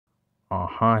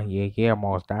Yeah,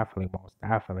 most definitely.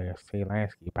 I see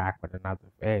Lansky back with another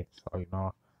vid. So,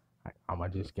 I'm gonna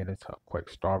just get into a quick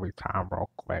story time real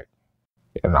quick.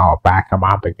 Back in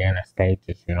my beginning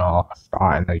stages,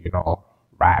 starting to,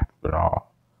 rap,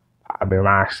 probably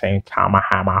around the same time I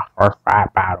had my first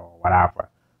rap battle or whatever.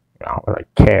 I was a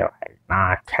kid, like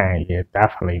 9, 10 years,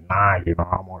 definitely 9,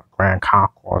 I'm on the Grand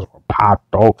Concourse with Pop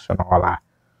Dokes and all that.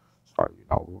 So,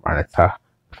 we run into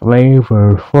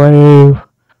Flav.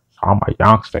 So I'm a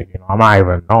youngster, I'm not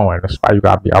even knowing. That's why you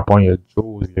gotta be up on your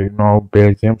jewels,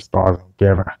 big gym stars and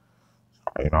giving.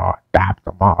 So, dap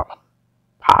them up.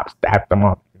 Pops dapped them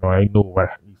up. They knew what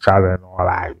each other and all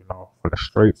that, for the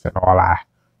streets and all that.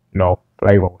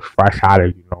 Flavor was fresh out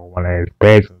of, one of his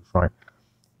bedrooms. Joint.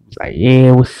 He was like,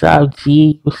 yeah, what's up,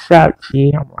 G? What's up,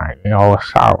 G? I'm like,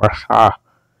 what's up? What's up?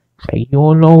 He's like, you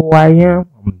don't know who I am?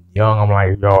 I'm young. I'm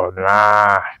like, yo,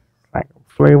 nah. Like,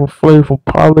 Flavor from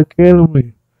Public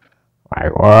Enemy.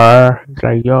 Like, what? He's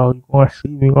like, yo, you want to see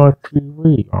me on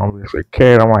TV? I'm just a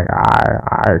kid. I'm like,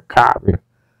 I copy.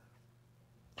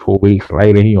 2 weeks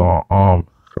later, he on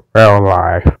Chappelle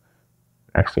Live.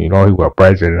 Next thing you know, he with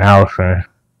President Nelson.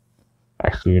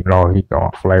 Next thing you know, he doing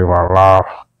Flavor of Love.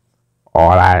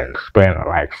 All that in the span of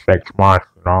like 6 months,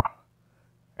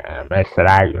 And amidst of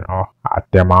that, I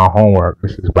did my homework.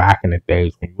 This is back in the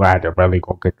days when you had to really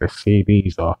go get the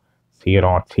CDs or see it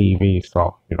on TV.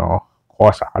 So, of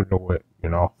course I knew it,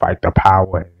 Fight the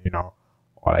Power, and, all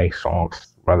they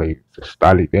songs really just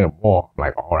studied them more.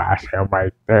 Like, oh, that's him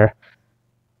right there.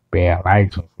 Bad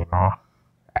legends,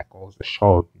 That goes to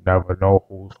show you never know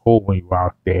who's who when you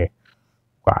out there. You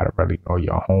gotta really know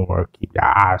your homework, keep your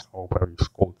eyes open,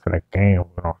 school to the game,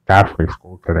 definitely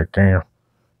school to the game.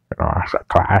 That's a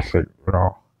classic,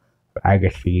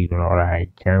 legacy, that he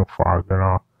came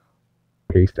from,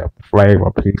 Piece of flavor,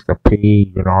 piece of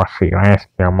pea, see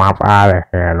Lansky, I'm up out of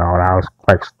here, That was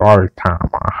quick story time,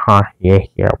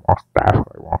 Yeah, most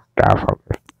definitely, most definitely.